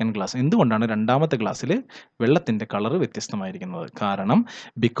in the second glass? എന്തുകൊണ്ടാണ് രണ്ടാമത്തെ ഗ്ലാസ്സിൽ വെള്ളത്തിൻ്റെ കളർ വ്യത്യസ്തമായിരിക്കുന്നത്? കാരണം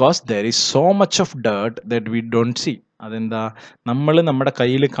because there is so much of dirt that we don't see. അതെന്താ? നമ്മൾ നമ്മുടെ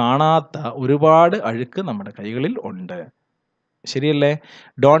കയ്യിൽ കാണാത്ത ഒരുപാട് അഴുക്ക് നമ്മുടെ കൈകളിൽ ഉണ്ട്. ശരിയല്ലേ?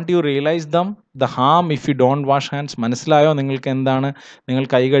 Don't you realise the Ham if you don't wash hands? മനസ്സിലായോ നിങ്ങൾക്ക് എന്താണ്? നിങ്ങൾ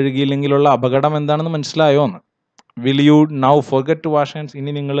കൈ കഴുകിയില്ലെങ്കിലുള്ള അപകടം എന്താണെന്ന് മനസ്സിലായോ എന്ന്? Will you now forget to wash hands?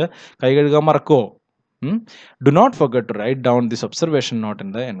 ഇനി നിങ്ങൾ കൈ കഴുകാൻ മറക്കുമോ? Do not forget to write down this observation not in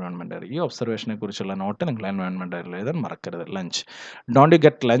the environment diary. ഈ ഒബ്സർവേഷനെ കുറിച്ചുള്ള നോട്ട് നിങ്ങൾ എൻവയോൺമെൻറ്റ് ഡയറിയിൽ എഴുതാൻ മറക്കരുത്. Lunch, don't you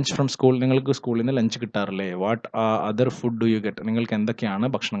get lunch from school? നിങ്ങൾക്ക് സ്കൂളിൽ നിന്ന് lunch കിട്ടാറില്ലേ? What other food do you get? നിങ്ങൾക്ക് എന്തൊക്കെയാണ്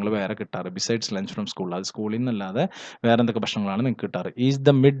ഭക്ഷണങ്ങൾ വേറെ കിട്ടാറ് ബിസൈഡ്സ് ലഞ്ച് ഫ്രം സ്കൂൾ? അത് സ്കൂളിൽ നിന്നല്ലാതെ വേറെ എന്തൊക്കെ ഭക്ഷണങ്ങളാണ് നിങ്ങൾക്ക് കിട്ടാറ്? Is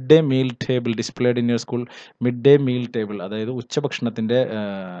the mid day meal table displayed in your school? Mid day meal table, അതായത് ഉച്ചഭക്ഷണത്തിൻ്റെ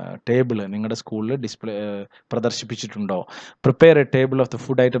ടേബിള് നിങ്ങളുടെ സ്കൂളിൽ പ്രദർശിപ്പിച്ചിട്ടുണ്ടോ? Prepare A table of the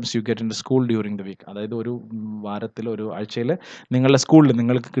food items you get in the school during the week. അതായത് ഒരു വാരത്തിൽ, ഒരു ആഴ്ചയിൽ നിങ്ങളുടെ സ്കൂളിൽ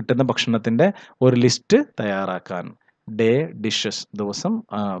നിങ്ങൾക്ക് കിട്ടുന്ന ഭക്ഷണത്തിൻ്റെ ഒരു ലിസ്റ്റ് തയ്യാറാക്കാൻ. ഡേ ഡിഷസ്, ദിവസം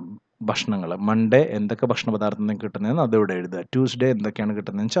ഭക്ഷണങ്ങൾ. മൺഡേ എന്തൊക്കെ ഭക്ഷണ പദാർത്ഥം നിങ്ങൾക്ക് കിട്ടുന്നതെന്ന് അതിവിടെ എഴുതുക. ട്യൂസ്ഡേ എന്തൊക്കെയാണ്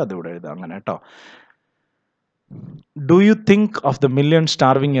കിട്ടുന്നതെന്ന് വെച്ചാൽ അതിവിടെ എഴുതുക. അങ്ങനെ കേട്ടോ. Do you think of the million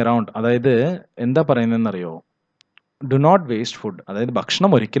starving around? അതായത് എന്താ പറയുന്നതെന്നറിയോ? ഡു നോട്ട് വേസ്റ്റ് ഫുഡ്, അതായത്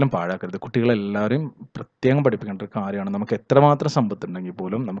ഭക്ഷണം ഒരിക്കലും പാഴാക്കരുത്. കുട്ടികളെല്ലാവരും പ്രത്യേകം പഠിപ്പിക്കേണ്ട ഒരു കാര്യമാണ്. നമുക്ക് എത്രമാത്രം സമ്പത്തുണ്ടെങ്കിൽ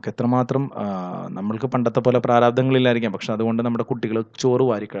പോലും, നമുക്ക് എത്രമാത്രം നമ്മൾക്ക് പണ്ടത്തെ പോലെ പ്രാരാബ്ദങ്ങളില്ലായിരിക്കാം, പക്ഷെ അതുകൊണ്ട് നമ്മുടെ കുട്ടികൾ ചോറ്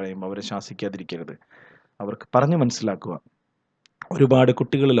വാരിക്കഴിയുമ്പോൾ അവരെ ശാസിക്കാതിരിക്കരുത്. അവർക്ക് പറഞ്ഞ് മനസ്സിലാക്കുക. ഒരുപാട്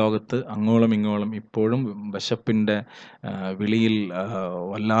കുട്ടികൾ ലോകത്ത് അങ്ങോളം ഇങ്ങോളം ഇപ്പോഴും വിശപ്പിൻ്റെ വിളിയിൽ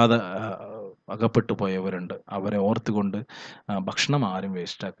വല്ലാതെ അകപ്പെട്ടു പോയവരുണ്ട്. അവരെ ഓർത്തുകൊണ്ട് ഭക്ഷണം ആരും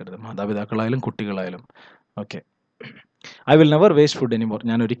വേസ്റ്റ് ആക്കരുത്, മാതാപിതാക്കളായാലും കുട്ടികളായാലും. Okay, I will never waste food anymore.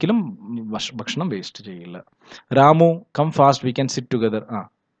 ഞാൻ ഒരിക്കലും ഭക്ഷണം വേസ്റ്റ് ചെയ്യില്ല. Ramu come fast we can sit together.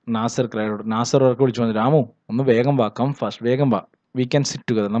 Nasar cried. Nasar അവർക്ക് വിളിച്ചു പറഞ്ഞു, രാമു ഒന്ന് വേഗം വാ, കം ഫാസ്റ്റ്, വേഗം വാ, വി ക്യാൻ സിറ്റ്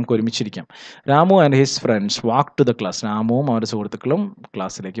ടുഗദർ, നമുക്ക് ഒരുമിച്ചിരിക്കാം. Ramu and his friends walk to the class. രാമുവും അവരുടെ സുഹൃത്തുക്കളും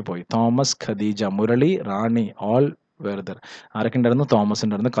ക്ലാസ്സിലേക്ക് പോയി. തോമസ്, ഖദീജ, മുരളി, റാണി ഓൾ വെറുതെ. ആരൊക്കെ ഉണ്ടായിരുന്നു? തോമസ്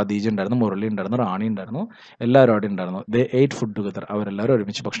ഉണ്ടായിരുന്നു, ഖദീജ ഉണ്ടായിരുന്നു, മുരളി ഉണ്ടായിരുന്നു, റാണി ഉണ്ടായിരുന്നു, എല്ലാവരും അവിടെ ഉണ്ടായിരുന്നു. ദേ എയ്റ്റ് ഫുഡ് ടുഗദർ. അവരെല്ലാവരും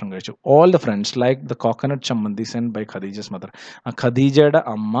ഒരുമിച്ച് ഭക്ഷണം കഴിച്ചു. All the friends like the coconut ചമ്മന്തി സെൻഡ് ബൈ ഖദീജസ് മദർ. ആ ഖദീജയുടെ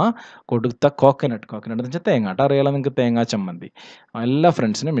അമ്മ കൊടുത്ത കോക്കനട്ട് എന്ന് വെച്ചാൽ തേങ്ങ, അറിയാലോ നിങ്ങൾക്ക്, തേങ്ങാ ചമ്മന്തി എല്ലാ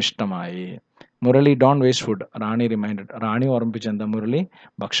ഫ്രണ്ട്സിനും ഇഷ്ടമായി. Murali don't waste food. Rani reminded. റാണി ഓർമ്മിപ്പിച്ച എന്താ? മുരളി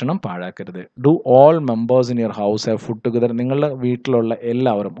ഭക്ഷണം പാഴാക്കരുത്. Do all members in your house have food together? നിങ്ങളുടെ വീട്ടിലുള്ള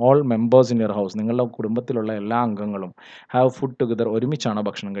എല്ലാവരും, all members in your house, നിങ്ങളുടെ കുടുംബത്തിലുള്ള എല്ലാ അംഗങ്ങളും ഹാവ് ഫുഡ് ടുഗദർ, ഒരുമിച്ചാണോ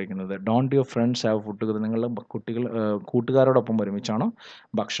ഭക്ഷണം കഴിക്കുന്നത്? Don't your friends have food together? നിങ്ങളുടെ കൂട്ടുകാരോടൊപ്പം ഒരുമിച്ചാണോ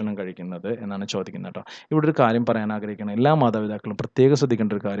ഭക്ഷണം കഴിക്കുന്നത് എന്നാണ് ചോദിക്കുന്നത് കേട്ടോ. ഇവിടെ ഒരു കാര്യം പറയാൻ ആഗ്രഹിക്കണം. എല്ലാ മാതാപിതാക്കളും പ്രത്യേകം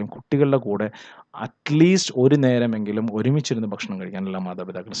ശ്രദ്ധിക്കേണ്ട ഒരു കാര്യം, കുട്ടികളുടെ കൂടെ അറ്റ്ലീസ്റ്റ് ഒരു നേരമെങ്കിലും ഒരുമിച്ചിരുന്ന് ഭക്ഷണം കഴിക്കാൻ എല്ലാ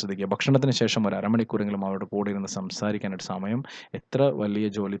മാതാപിതാക്കളും ശ്രദ്ധിക്കുക. ഭക്ഷണത്തിന് ശേഷം ഒരു അരമണിക്കൂറെങ്കിലും അവരുടെ കൂടെ ഇരുന്ന് സംസാരിക്കാനായിട്ട് സമയം എത്ര വലിയ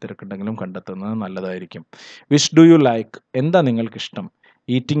ജോലി തിരക്കുണ്ടെങ്കിലും കണ്ടെത്തുന്നത് നല്ലതായിരിക്കും. Which do you like? എന്താ നിങ്ങൾക്കിഷ്ടം?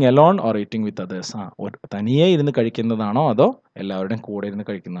 Eating Elon or eating with others? തനിയെ ഇരുന്ന് കഴിക്കുന്നതാണോ അതോ എല്ലാവരുടെയും കൂടെ ഇരുന്ന്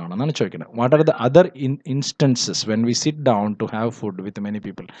കഴിക്കുന്നതാണോ എന്നാണ് ചോദിക്കുന്നത്. What are the other instances when we sit down to have food with many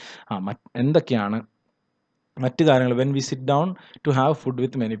people? എന്തൊക്കെയാണ് മറ്റു കാര്യങ്ങൾ when we sit down to have food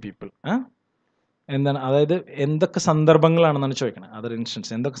with many people? എന്താണ് അതായത് എന്തൊക്കെ സന്ദർഭങ്ങളാണെന്നാണ് ചോദിക്കുന്നത്. അതർ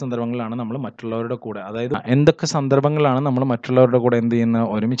ഇൻസ്റ്റൻസ് എന്തൊക്കെ സന്ദർഭങ്ങളാണ് നമ്മൾ മറ്റുള്ളവരുടെ കൂടെ, അതായത് എന്തൊക്കെ സന്ദർഭങ്ങളാണ് നമ്മൾ മറ്റുള്ളവരുടെ കൂടെ എന്ത് ചെയ്യുന്ന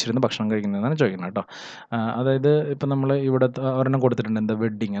ഒരുമിച്ചിരുന്ന് ഭക്ഷണം കഴിക്കുന്നതെന്നാണ് ചോദിക്കുന്നത് കേട്ടോ. അതായത് ഇപ്പം നമ്മൾ ഇവിടെ ഒരെണ്ണം കൊടുത്തിട്ടുണ്ട്, എന്താ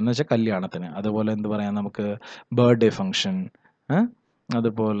വെഡ്ഡിങ് എന്ന് വെച്ചാൽ കല്യാണത്തിന്. അതുപോലെ എന്ത് പറയാം, നമുക്ക് ബർത്ത്ഡേ ഫംഗ്ഷൻ,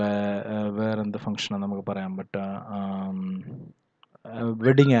 അതുപോലെ വേറെന്ത് ഫംഗ്ഷനാണ് നമുക്ക് പറയാൻ പറ്റുക,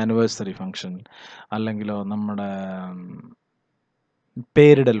 വെഡിങ് ആനിവേഴ്സറി ഫംഗ്ഷൻ, അല്ലെങ്കിലോ നമ്മുടെ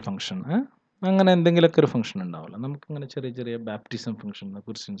പേരിടൽ ഫംഗ്ഷൻ, അങ്ങനെ എന്തെങ്കിലുമൊക്കെ ഒരു ഫംഗ്ഷൻ ഉണ്ടാവില്ല നമുക്കിങ്ങനെ ചെറിയ ചെറിയ ബാപ്റ്റിസം ഫംഗ്ഷൻ,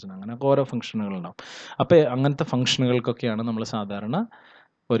 ക്രിസ്ത്യൻസിന് അങ്ങനെയൊക്കെ ഓരോ ഫംഗ്ഷനുകൾ ഉണ്ടാവും. അപ്പോൾ അങ്ങനത്തെ ഫംഗ്ഷനുകൾക്കൊക്കെയാണ് നമ്മൾ സാധാരണ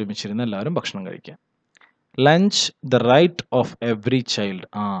ഒരുമിച്ചിരുന്ന് എല്ലാവരും ഭക്ഷണം കഴിക്കുക. Lunch the right of every child.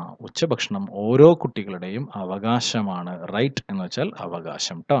 ഉച്ചഭക്ഷണം ഓരോ കുട്ടികളുടെയും അവകാശമാണ്. റൈറ്റ് എന്ന് വെച്ചാൽ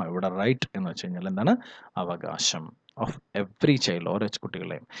അവകാശം കേട്ടോ. ഇവിടെ റൈറ്റ് എന്ന് വെച്ച് കഴിഞ്ഞാൽ എന്താണ്, അവകാശം ഓഫ് എവറി ചൈൽഡ്, ഓരോ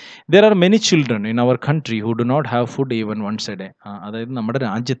കുട്ടികളെയും. There are many children in our country who do not have food even once A day. അതായത് നമ്മുടെ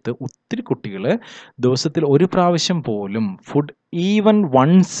രാജ്യത്ത് ഒത്തിരി കുട്ടികൾ ദിവസത്തിൽ ഒരു പ്രാവശ്യം പോലും food, even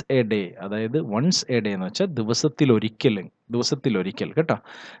once A day, അതായത് വൺസ് എ ഡേ എന്ന് വെച്ചാൽ ദിവസത്തിലൊരിക്കൽ കേട്ടോ.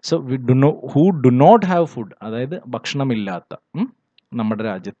 So who do not have food, അതായത് ഭക്ഷണമില്ലാത്ത നമ്മുടെ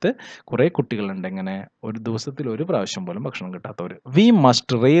രാജ്യത്ത് കുറേ കുട്ടികളുണ്ട് എങ്ങനെ, ഒരു ദിവസത്തിൽ ഒരു പ്രാവശ്യം പോലും ഭക്ഷണം കിട്ടാത്തവർ. We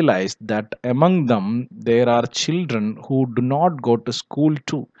must realise that among them there are children who do not go to school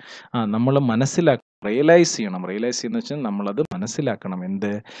to. നമ്മൾ റിയലൈസ് ചെയ്യണം. റിയലൈസ് ചെയ്യുന്ന വെച്ചാൽ നമ്മളത് മനസ്സിലാക്കണം.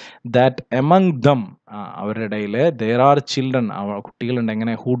 എന്ത്, ദാറ്റ് എമംഗ് ദം, അവരുടെ ഇടയിൽ ദർ ആർ ചിൽഡ്രൻ, കുട്ടികളുണ്ട്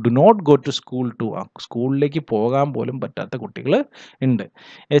എങ്ങനെ, who do not go to school to, സ്കൂളിലേക്ക് പോകാൻ പോലും പറ്റാത്ത കുട്ടികൾ ഉണ്ട്.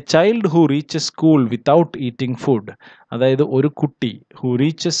 A child who reaches school without eating food, അതായത് ഒരു കുട്ടി ഹു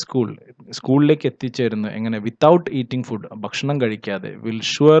റീച്ചസ് സ്കൂളിലേക്ക് എത്തിച്ചേരുന്നു എങ്ങനെ, വിത്തൗട്ട് ഈറ്റിംഗ് ഫുഡ്, ഭക്ഷണം കഴിക്കാതെ, വിൽ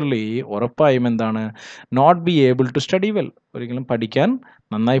ഷുവർലി, ഉറപ്പായും എന്താണ്, not be able to study well, ഒരിക്കലും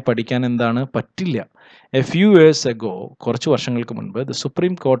നന്നായി പഠിക്കാൻ എന്താണ്, പറ്റില്ല. എ ഫ്യൂ ഇയേഴ്സ് എഗോ, കുറച്ച് വർഷങ്ങൾക്ക് മുൻപ്, the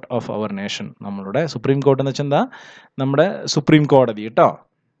supreme court of our nation, നമ്മളുടെ സുപ്രീം കോർട്ട് എന്ന് വെച്ചാൽ എന്താ, നമ്മുടെ സുപ്രീം കോടതി കേട്ടോ,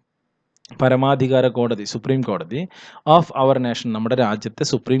 പരമാധികാര കോടതി, സുപ്രീം കോടതി ഓഫ് അവർ നേഷൻ, നമ്മുടെ രാജ്യത്തെ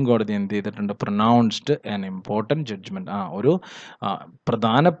സുപ്രീം കോടതി എന്ത് ചെയ്തിട്ടുണ്ട്, പ്രൊനൗൺസ്ഡ് ആൻ ഇമ്പോർട്ടൻറ്റ് ജഡ്ജ്മെൻറ്റ്, ഒരു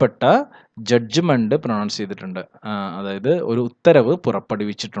പ്രധാനപ്പെട്ട ജഡ്ജ്മെൻറ്റ് പ്രൊനൗൺസ് ചെയ്തിട്ടുണ്ട്. അതായത് ഒരു ഉത്തരവ്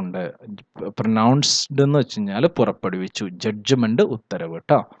പുറപ്പെടുവിച്ചിട്ടുണ്ട്. പ്രൊനൗൺസ്ഡ് എന്ന് വെച്ച് കഴിഞ്ഞാൽ പുറപ്പെടുവിച്ചു, ജഡ്ജ്മെൻറ്റ് ഉത്തരവ്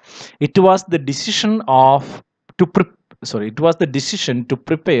കേട്ടോ. It was the decision to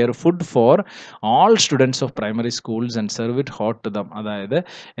prepare food for all students of primary schools and serve it hot to them. അതായത്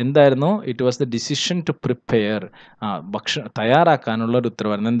എന്തായിരുന്നു, it was the decision to prepare, തയ്യാറാക്കാനുള്ള ഒരു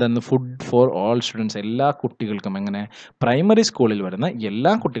ഉത്തരവായിരുന്നു. എന്തായിരുന്നു, ഫുഡ് ഫോർ ഓൾ സ്റ്റുഡൻസ്, എല്ലാ കുട്ടികൾക്കും, എങ്ങനെ, പ്രൈമറി സ്കൂളിൽ വരുന്ന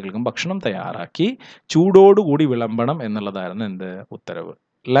എല്ലാ കുട്ടികൾക്കും ഭക്ഷണം തയ്യാറാക്കി ചൂടോടുകൂടി വിളമ്പണം എന്നുള്ളതായിരുന്നു എന്ത്, ഉത്തരവ്.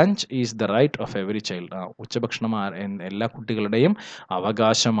 Lunch is the right of every child, ഉച്ചഭക്ഷണം എല്ലാ കുട്ടികളുടെയും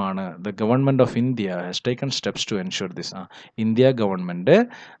അവകാശമാണ്. The government of India has taken steps to ensure this. India government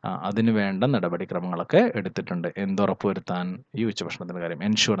അതിന് വേണ്ട നടപടിക്രമങ്ങളൊക്കെ എടുത്തിട്ടുണ്ട്. എന്തുറപ്പുവരുത്താൻ, ഈ ഉച്ചഭക്ഷണത്തിൻ്റെ കാര്യം.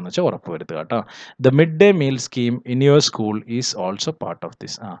 എൻഷുർ എന്ന് വെച്ചാൽ ഉറപ്പുവരുത്തുക കേട്ടോ. The mid day meal scheme in your school is also part of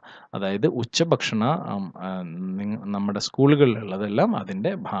this. അതായത് ഉച്ചഭക്ഷണ നമ്മുടെ സ്കൂളുകളിലുള്ളതെല്ലാം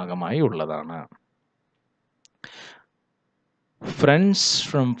അതിൻ്റെ ഭാഗമായി ഉള്ളതാണ്. Friends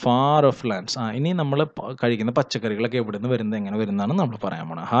from far of lands. ഇനി നമ്മൾ കഴിക്കുന്ന പച്ചക്കറികളൊക്കെ എവിടെ നിന്ന് വരുന്നത്, എങ്ങനെ വരുന്നതാണ് നമ്മൾ പറയാൻ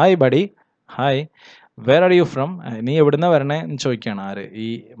പോണത്. Hi buddy, hi, where are you from, നീ എവിടുന്ന വരണേ എന്ന് ചോദിക്കുകയാണ്. ആര്, ഈ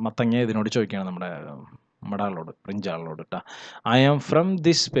മത്തങ്ങ ഇതിനോട് ചോദിക്കുകയാണ്, നമ്മുടെ ആളോട്, പ്രിഞ്ചാളിനോട് കേട്ടോ. ഐ ആം ഫ്രം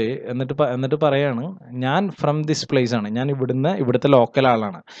ദിസ് പേ, എന്നിട്ട് പറയാണ്, ഞാൻ ഫ്രം ദിസ് പ്ലേസ് ആണ്, ഞാൻ ഇവിടുത്തെ ലോക്കൽ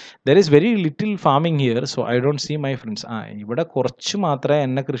ആളാണ്. There is very little farming here, so I don't see my friends. ഇവിടെ കുറച്ച് മാത്രമേ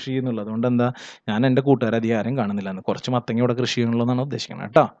എന്നെ കൃഷി ചെയ്യുന്നുള്ളൂ, അതുകൊണ്ട് എന്താ, ഞാൻ എൻ്റെ കൂട്ടുകാരെ അധികം ആരും കാണുന്നില്ല എന്ന്. കുറച്ച് മത്തങ്ങ ഇവിടെ കൃഷി ചെയ്യുന്നുള്ളൂ എന്നാണ് ഉദ്ദേശിക്കുന്നത്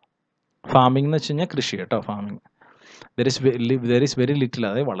കേട്ടോ. ഫാമിംഗ് എന്ന് വെച്ച് കഴിഞ്ഞാൽ കൃഷി കേട്ടോ, farming. There is very little,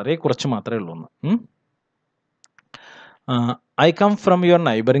 അതായത് വളരെ കുറച്ച് മാത്രമേ ഉള്ളൂ എന്ന്. I come from your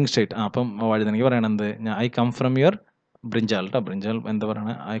neighbouring state. അപ്പം വഴുതനക്ക് പറയണത്, I come from your brinjal കേട്ടോ. ബ്രിഞ്ചാൽ എന്താ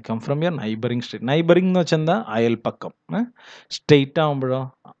പറയണത്, I come from your neighbouring state. Neighbouring എന്ന് വെച്ചാൽ എന്താ, അയൽപ്പക്കം. സ്റ്റേറ്റ് ആകുമ്പോഴോ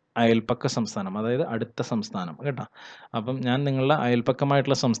അയൽപ്പക്ക സംസ്ഥാനം, അതായത് അടുത്ത സംസ്ഥാനം കേട്ടോ. അപ്പം ഞാൻ നിങ്ങളുടെ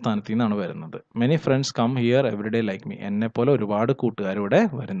അയൽപ്പക്കമായിട്ടുള്ള സംസ്ഥാനത്തിൽ നിന്നാണ് വരുന്നത്. Many friends come here every day like me. എന്നെപ്പോലെ ഒരുപാട് കൂട്ടുകാരിവിടെ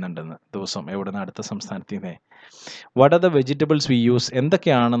വരുന്നുണ്ടെന്ന് ദിവസം. എവിടെ നിന്ന്, അടുത്ത സംസ്ഥാനത്തിൽ നിന്നേ. What are the vegetables we use,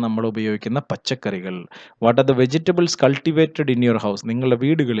 എന്തൊക്കെയാണ് നമ്മൾ ഉപയോഗിക്കുന്ന പച്ചക്കറികൾ. What are the vegetables cultivated in your house, നിങ്ങളുടെ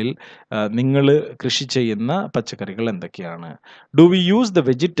വീടുകളിൽ നിങ്ങൾ കൃഷി ചെയ്യുന്ന പച്ചക്കറികൾ എന്തൊക്കെയാണ്. Do we use the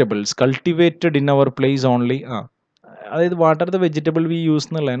vegetables cultivated in our place only. അതായത് what are the vegetable we use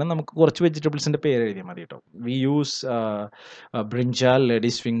എന്നുള്ളതിന് നമുക്ക് കുറച്ച് വെജിറ്റബിൾസിൻ്റെ പേര് എഴുതിയാൽ മതി കേട്ടോ. We use brinjal,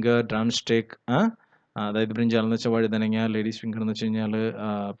 ladies finger, drum stick. അതായത് ബ്രിഞ്ചാൽ എന്ന് വെച്ചാൽ വഴുതനങ്ങ, ലേഡീസ് ഫിംഗർ എന്ന് വെച്ച് കഴിഞ്ഞാൽ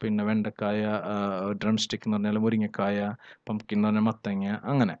പിന്നെ വെണ്ടക്കായ, ഡ്രം സ്റ്റിക്ക് എന്ന് പറഞ്ഞാൽ മുരിങ്ങക്കായ, പംകിൻ എന്ന് പറഞ്ഞാൽ മത്തങ്ങ,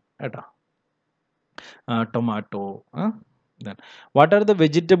 അങ്ങനെ കേട്ടോ. Tomato, Then, what are the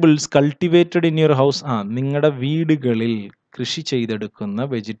vegetables cultivated in your house? നിങ്ങളുടെ വീടുകളിൽ കൃഷി ചെയ്തെടുക്കുന്ന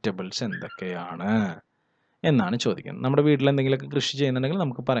വെജിറ്റബിൾസ് എന്തൊക്കെയാണ് എന്നാണ് ചോദിക്കുന്നത്. നമ്മുടെ വീട്ടിൽ എന്തെങ്കിലുമൊക്കെ കൃഷി ചെയ്യുന്നുണ്ടെങ്കിൽ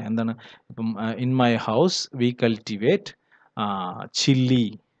നമുക്ക് പറയാം എന്താണ്. ഇപ്പം in my house V cultivate chilli,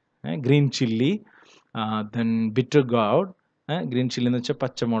 green chilli, then bitter God. Green chilli എന്ന് വെച്ചാൽ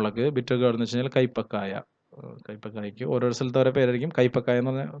പച്ചമുളക്, ബിറ്റർ ഗോഡ് എന്ന് വെച്ച് കഴിഞ്ഞാൽ കൈപ്പക്കായ. കൈപ്പക്കായ്ക്ക് ഓരോ സ്ഥലത്ത് ഓരോ പേരായിരിക്കും. കൈപ്പക്കായ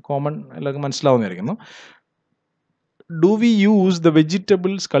എന്ന് പറഞ്ഞാൽ കോമൺ എല്ലാവർക്കും മനസ്സിലാവുന്നതായിരിക്കുന്നു. Do we use the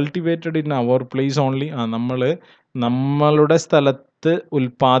vegetables cultivated in our place only? നമ്മൾ നമ്മളുടെ സ്ഥലത്ത്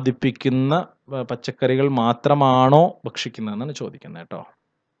ഉൽപ്പാദിപ്പിക്കുന്ന പച്ചക്കറികൾ മാത്രമാണോ ഭക്ഷിക്കുന്നതെന്നാണ് ചോദിക്കുന്നത് കേട്ടോ.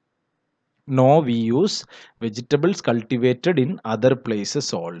 No, we use vegetables cultivated in other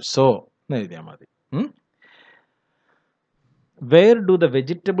places also എന്ന് എഴുതിയാൽ മതി. Where do the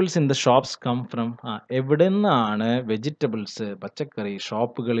vegetables in the shops come from? എവിടെ നിന്നാണ് വെജിറ്റബിൾസ് പച്ചക്കറി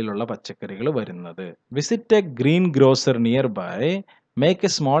ഷോപ്പുകളിലുള്ള പച്ചക്കറികൾ വരുന്നത്? Visit A green grosser near by, make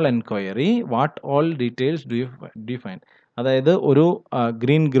A small enquiry, what all details do you find? അതായത് ഒരു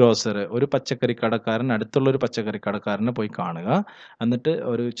ഗ്രീൻ ഗ്രോസർ, ഒരു പച്ചക്കറി കടക്കാരൻ, അടുത്തുള്ള ഒരു പച്ചക്കറി കടക്കാരനെ പോയി കാണുക. എന്നിട്ട്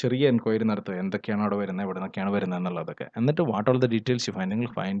ഒരു ചെറിയ എൻക്വയറി നടത്തുക, എന്തൊക്കെയാണ് അവിടെ വരുന്നത്, എവിടെ നിന്നൊക്കെയാണ് വരുന്നത് എന്നുള്ളതൊക്കെ. എന്നിട്ട് what all the details you find, നിങ്ങൾ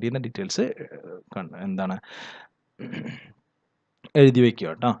ഫൈൻഡ് ചെയ്യുന്ന ഡീറ്റെയിൽസ് എന്താണ് എഴുതി വെക്കുക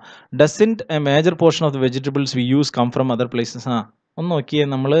കേട്ടോ. Doesn't A major portion of the vegetables we use come from other places? ഒന്ന് നോക്കിയേ,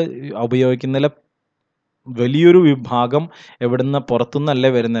 നമ്മൾ ഉപയോഗിക്കുന്നതിലെ വലിയൊരു വിഭാഗം എവിടുന്ന് പുറത്തുനിന്നല്ലേ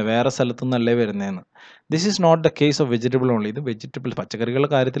വരുന്നത്, വേറെ സ്ഥലത്തുനിന്നല്ലേ വരുന്നതെന്ന്. This is not the case of vegetable only. ഇത് വെജിറ്റബിൾ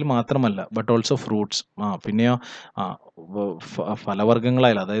പച്ചക്കറികളുടെ കാര്യത്തിൽ മാത്രമല്ല, ബട്ട് ഓൾസോ ഫ്രൂട്ട്സ്. പിന്നെയോ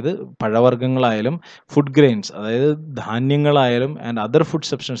ഫലവർഗ്ഗങ്ങളായാലും, അതായത് പഴവർഗ്ഗങ്ങളായാലും, ഫുഡ് ഗ്രെയിൻസ് അതായത് ധാന്യങ്ങളായാലും, ആൻഡ് അതർ ഫുഡ്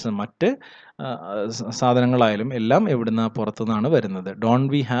സബ്സ്റ്റൻസ് മറ്റ് സാധനങ്ങളായാലും എല്ലാം എവിടുന്ന പുറത്തുനിന്നാണ് വരുന്നത്. Don't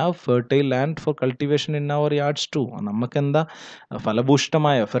we have fertile land four cultivation in our yards to? നമുക്കെന്താ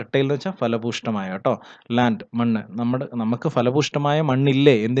ഫലഭൂഷ്ടമായ, ഫെർട്ടൈൽ എന്ന് വെച്ചാൽ ഫലഭൂഷ്ടമായ കേട്ടോ, ലാൻഡ് മണ്ണ്, നമുക്ക് ഫലഭൂഷ്ടമായ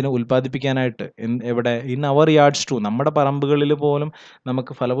മണ്ണില്ലേ എന്തിനു ഉൽപ്പാദിപ്പിക്കാനായിട്ട്? എവിടെ? ഇൻ അവർ യാർഡ്സ് ടു, നമ്മുടെ പറമ്പുകളിൽ പോലും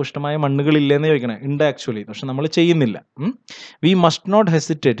നമുക്ക് ഫലഭൂഷ്ടമായ മണ്ണുകളില്ലേ എന്ന് ചോദിക്കണേ. ഉണ്ട് ആക്ച്വലി, പക്ഷെ നമ്മൾ ചെയ്യുന്നില്ല. We must not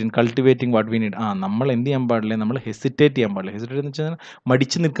hesitate in cultivating what we need. നമ്മൾ എന്ത് ചെയ്യാൻ പാടില്ല, നമ്മൾ ഹെസിറ്റേറ്റ് ചെയ്യാൻ പാടില്ല. ഹെസിറ്റേറ്റ് എന്ന് വെച്ചാൽ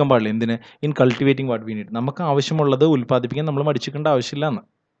മടിച്ചു നിൽക്കാൻ പാടില്ല. എന്തിന്? In cultivating what we need, നമുക്ക് ആവശ്യമുള്ളത് ഉൽപ്പാദിപ്പിക്കാൻ നമ്മൾ മടിച്ചിക്കേണ്ട ആവശ്യമില്ല എന്ന്.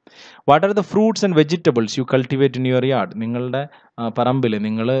 What are the fruits and vegetables U cultivate in your yard? നിങ്ങളുടെ പറമ്പിൽ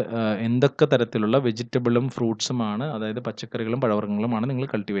നിങ്ങൾ എന്തൊക്കെ തരത്തിലുള്ള വെജിറ്റബിളും ഫ്രൂട്ട്സുമാണ്, അതായത് പച്ചക്കറികളും പഴവർഗ്ഗങ്ങളുമാണ് നിങ്ങൾ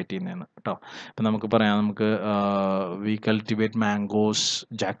കൾട്ടിവേറ്റ് ചെയ്യുന്നതെന്ന് കേട്ടോ. ഇപ്പം നമുക്ക് പറയാം, നമുക്ക് V cultivate mangoes,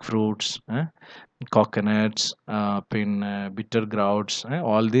 Jack fruits, coconuts, പിന്നെ bitter ഗ്രൗട്ട്സ്,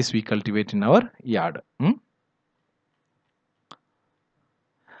 all these V cultivate in our yard.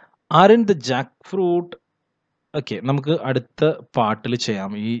 Are in the Jack fruit? Okay, നമുക്ക് അടുത്ത പാർട്ടിൽ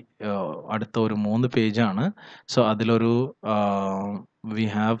ചെയ്യാം. ഈ അടുത്ത ഒരു 3 പേജാണ്. സോ അതിലൊരു we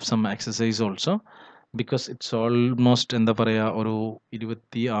have some exercise also, because it's almost എന്താ പറയുക, ഒരു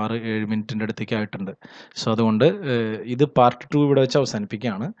 26-7 മിനിറ്റിൻ്റെ അടുത്തേക്ക് ആയിട്ടുണ്ട്. സോ അതുകൊണ്ട് ഇത് പാർട്ട് 2 ഇവിടെ വെച്ച്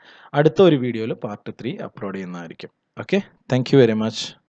അവസാനിപ്പിക്കുകയാണ്. അടുത്ത ഒരു വീഡിയോയിൽ പാർട്ട് 3 അപ്ലോഡ് ചെയ്യുന്നതായിരിക്കും. Okay, thank you very much.